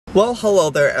Well, hello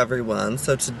there everyone.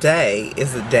 So today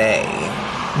is a day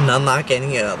not like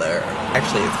any other.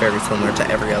 Actually, it's very similar to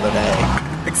every other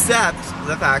day. Except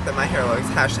the fact that my hair looks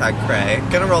 #cray.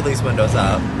 Gonna roll these windows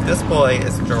up. This boy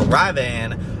is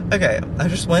driving. Okay, I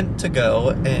just went to go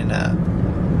and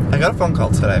I got a phone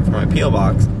call today from my P.O.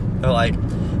 box. They're like,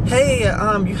 hey,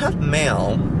 you have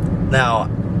mail. Now,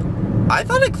 I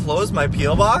thought I closed my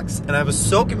P.O. box and I was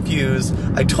so confused.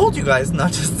 I told you guys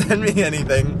not to send me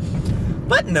anything.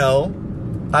 But no,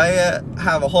 I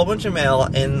have a whole bunch of mail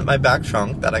in my back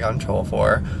trunk that I got in trouble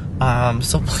for.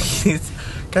 So please,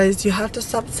 guys, you have to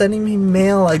stop sending me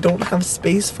mail. I don't have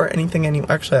space for anything anymore.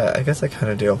 Actually, I guess I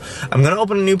kind of do. I'm gonna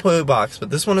open a new P.O. box, but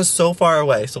this one is so far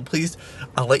away. So please,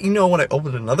 I'll let you know when I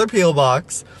open another P.O.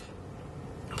 box.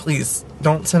 Please,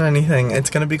 don't send anything. It's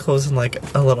gonna be closed in like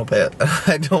a little bit.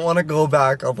 I don't want to go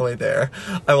back all the way there.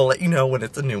 I will let you know when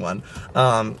it's a new one.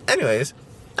 Anyways,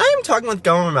 I am talking with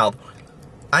gum in my mouth.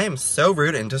 I am so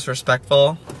rude and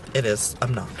disrespectful. It is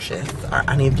obnoxious.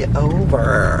 I need to get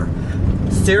over.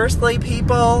 Seriously,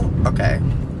 people? Okay.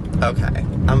 Okay.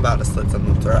 I'm about to slit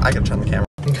someone's throat. I can turn the camera.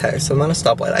 Okay, so I'm on a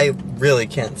stoplight. I really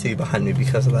can't see behind me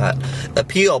because of that. The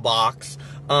P.O. box.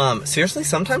 Seriously,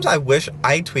 sometimes I wish,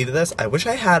 I tweeted this, I wish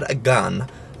I had a gun,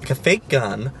 like a fake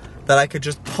gun, that I could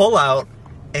just pull out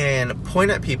and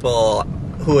point at people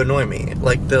who annoy me.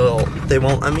 Like, they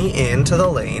won't let me into the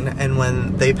lane, and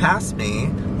when they pass me,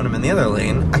 when I'm in the other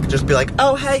lane, I could just be like,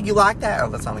 oh, hey, you like that? Oh,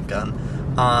 that's not a gun.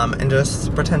 And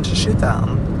just pretend to shoot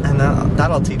them. And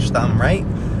that'll teach them, right?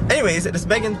 Anyways, it is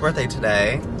Megan's birthday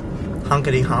today.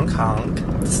 Honkity honk honk.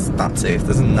 This is not safe.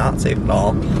 This is not safe at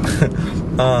all.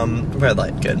 Red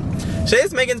light, good. Today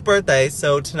is Megan's birthday,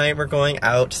 so tonight we're going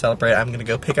out to celebrate. I'm gonna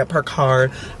go pick up her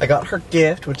card. I got her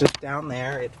gift, which is down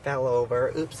there. It fell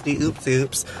over. Oopsie, oops,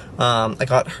 oops. I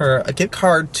got her a gift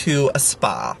card to a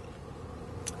spa.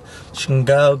 She can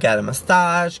go get a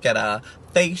massage, get a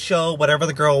facial, whatever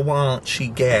the girl wants, she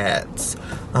gets.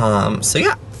 So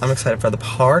yeah, I'm excited for the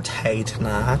party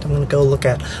tonight. I'm gonna go look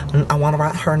at, I wanna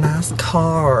write her a nice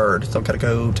card. So I gotta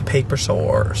go to paper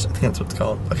source. I think that's what it's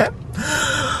called, okay?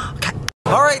 Okay.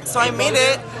 Alright, so I made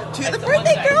it to the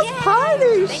birthday girl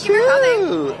party. Thank you for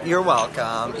coming. You're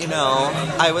welcome. You know,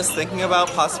 I was thinking about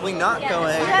possibly not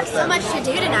going. You have so much to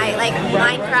do tonight, like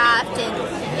Minecraft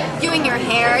and doing your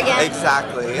hair again.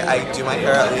 Exactly. I do my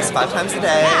hair at least 5 times a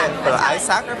day, but I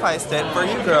sacrificed it for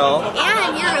you, girl.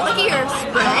 And look at your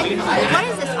spread. What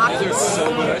is this,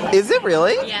 octopus? Is it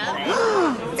really? Yeah.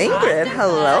 Ingrid,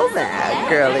 hello there,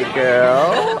 girly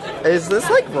girl. Is this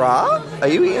like raw? Are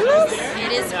you eating this?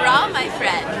 It is raw, my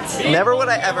friend. Never would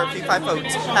I ever, P5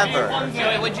 folks, ever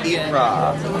eat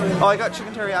raw. Oh, I got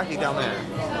chicken teriyaki down there.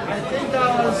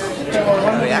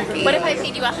 Teriyaki. What if I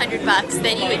paid you $100?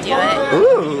 Then you would do it.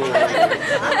 Ooh.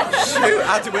 Shoot,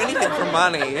 I'll do anything for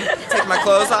money. Take my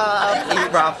clothes off,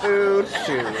 eat raw food.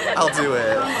 Shoot, I'll do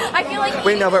it. I feel like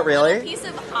wait, no, but really? A piece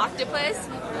of octopus,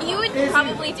 you would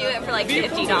probably do it for like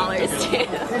 $50 too.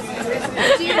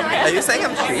 Are you saying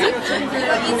I'm cheap?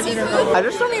 I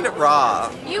just don't eat it raw.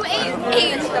 You ate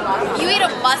a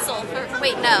mussel for,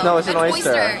 wait, no. No, it's an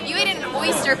oyster. You ate an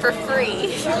oyster for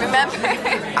free, remember?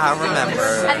 I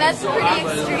remember. And that's pretty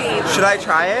extreme. Should I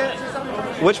try it?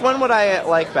 Which one would I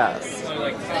like best?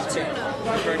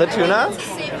 The tuna?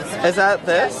 Is that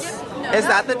this? Is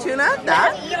that the tuna?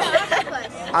 That?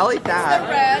 I'll eat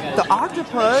that. The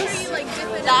octopus?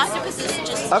 The octopus is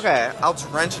just... Okay, I'll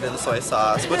drench it in soy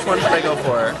sauce. Which one should I go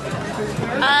for?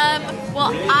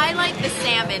 Well, I like the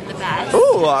salmon the best.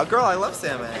 Ooh, girl, I love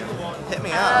salmon. Hit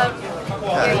me up.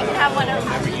 Here, you can have one of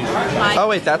mine. Oh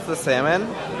wait, that's the salmon?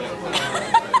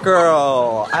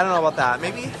 Girl, I don't know about that.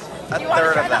 Maybe a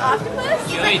third of that.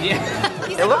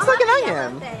 It looks like an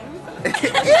onion.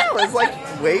 Yeah, it's like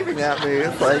waving at me.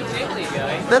 It's like,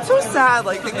 that's so sad.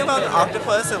 Like, think about an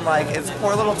octopus and like its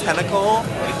poor little tentacle.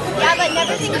 Yeah, but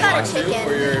never think about a chicken.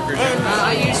 And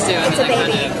it's a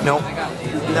baby. Nope.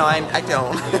 No, I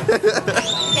don't.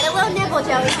 Get a little nibble,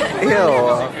 Joey. Ew.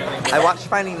 I watched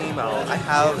Finding Nemo. I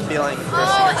have feelings for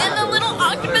and the little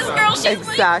octopus girl, she's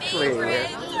exactly. my favorite.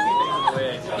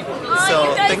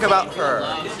 So think about her.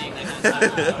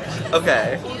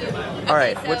 Okay. All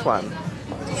right. Which one?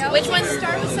 Which one?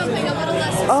 Start with something a little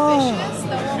less suspicious.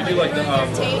 Oh. You like the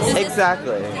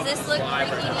exactly. Does this look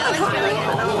freaky? No, it's really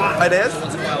good. It is?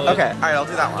 Okay. All right. I'll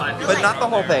do that one, but not the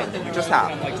whole thing. Just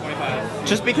half.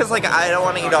 Just because like I don't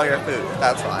want to eat all your food.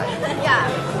 That's why. Yeah.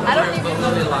 I don't even.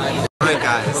 Alright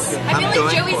guys, I feel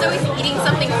like Joey's always eating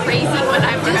something crazy when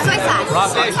I'm doing soy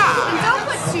sauce. And don't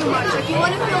put too much. Like you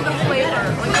want to feel the flavor.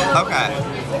 Like okay.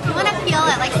 You want to feel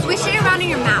it. Like swish it around in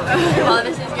your mouth. Oh,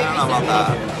 this is good. I don't know about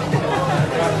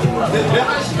that. Keep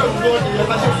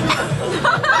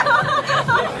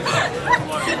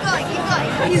going, keep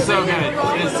going. It's so good.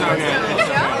 It's so good.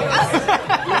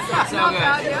 So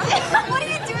good. What are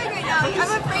you doing right now?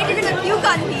 I'm afraid you're gonna puke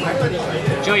on me.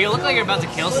 Joey, you look like you're about to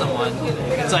kill someone.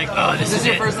 It's like, oh, this is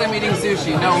your it. first time eating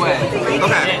sushi. No way. It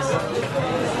Okay, is.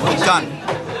 done.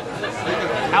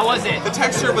 How was it? The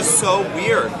texture was so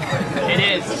weird. It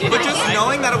is. But just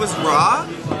knowing that it was raw,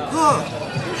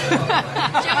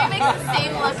 Joey makes the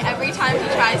same look every time he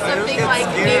tries something. get Like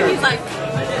scared. maybe he's like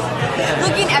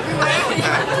Looking everywhere.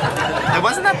 it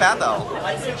wasn't that bad though.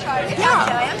 Good job,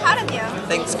 Joey. I'm proud of you.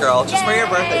 Thanks, girl. Just for your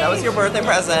birthday. That was your birthday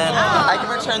present. I can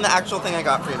return the actual thing I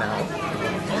got for you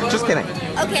now. Just kidding.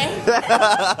 Okay.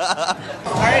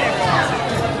 Alright, everyone.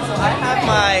 So I have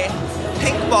my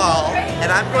pink ball,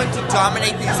 and I'm going to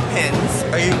dominate these pins.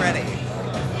 Are you ready?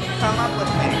 Come up with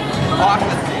me. Walk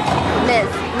with me. miss,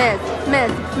 miss,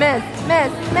 miss, miss,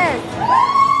 miss, miss.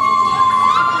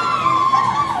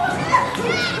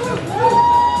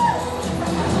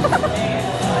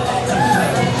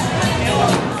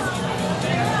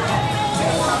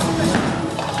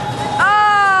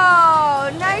 Oh,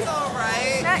 nice.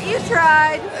 Alright. You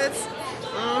tried. It's.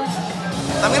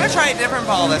 I'm gonna try a different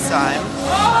ball this time.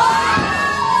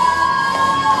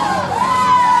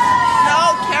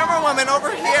 No, camera woman over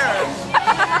here.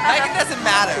 Megan doesn't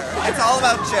matter. It's all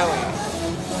about Joey.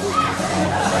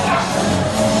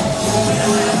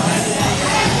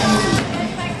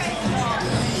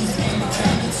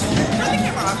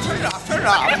 Turn it off, turn it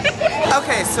off.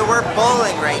 Okay, so we're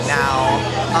bowling right now.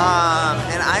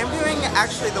 And I'm doing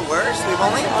actually the worst. We've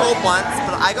only bowled once,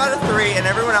 but I got a 3 and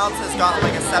everyone else has gotten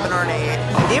like a 7 or an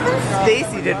 8. Even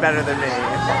Stacy did better than me.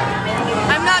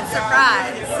 I'm not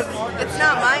surprised. It's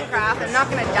not Minecraft. I'm not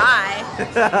gonna die.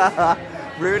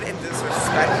 Rude and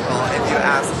disrespectful, if you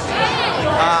ask me.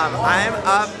 I'm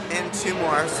up in 2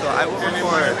 more, so I will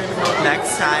record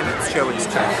next time it's Joey's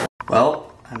turn.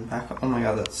 Well, I'm back. Oh my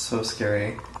god, that's so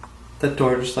scary. The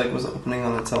door just like was opening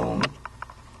on its own.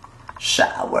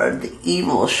 Shower, the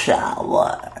evil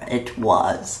shower. It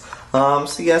was. So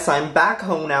yes, I'm back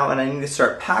home now and I need to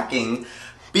start packing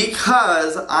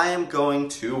because I am going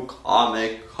to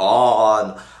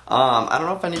Comic-Con. I don't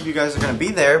know if any of you guys are going to be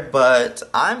there, but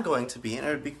I'm going to be, and it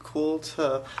would be cool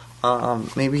to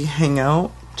maybe hang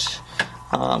out.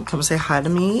 Come say hi to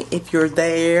me if you're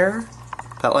there.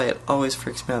 That light always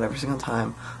freaks me out every single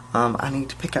time. I need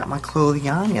to pick out my clothing.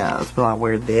 Will I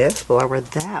wear this? Will I wear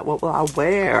that? What will I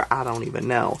wear? I don't even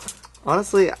know.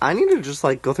 Honestly, I need to just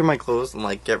like go through my clothes and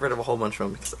like get rid of a whole bunch of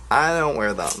them because I don't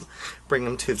wear them. Bring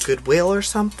them to Goodwill or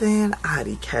something.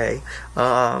 IDK.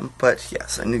 But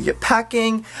yes, I need to get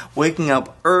packing, waking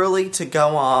up early to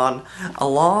go on a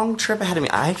long trip ahead of me.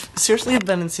 I seriously have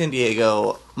been in San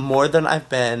Diego more than I've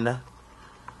been,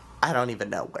 I don't even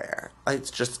know where.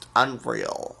 It's just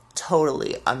unreal.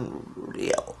 Totally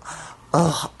unreal.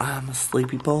 Ugh, I'm a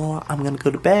sleepy boy. I'm gonna go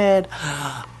to bed.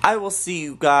 I will see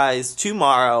you guys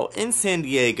tomorrow in San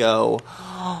Diego.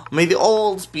 May the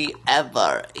olds be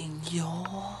ever in your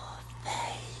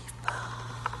favor.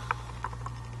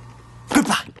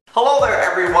 Goodbye. Hello there,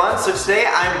 everyone. So today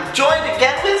I'm joined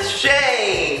again with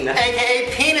Shane,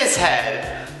 AKA Penis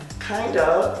Head. kind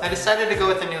of. I decided to go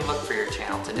with a new look for your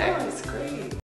channel today. Nice, great.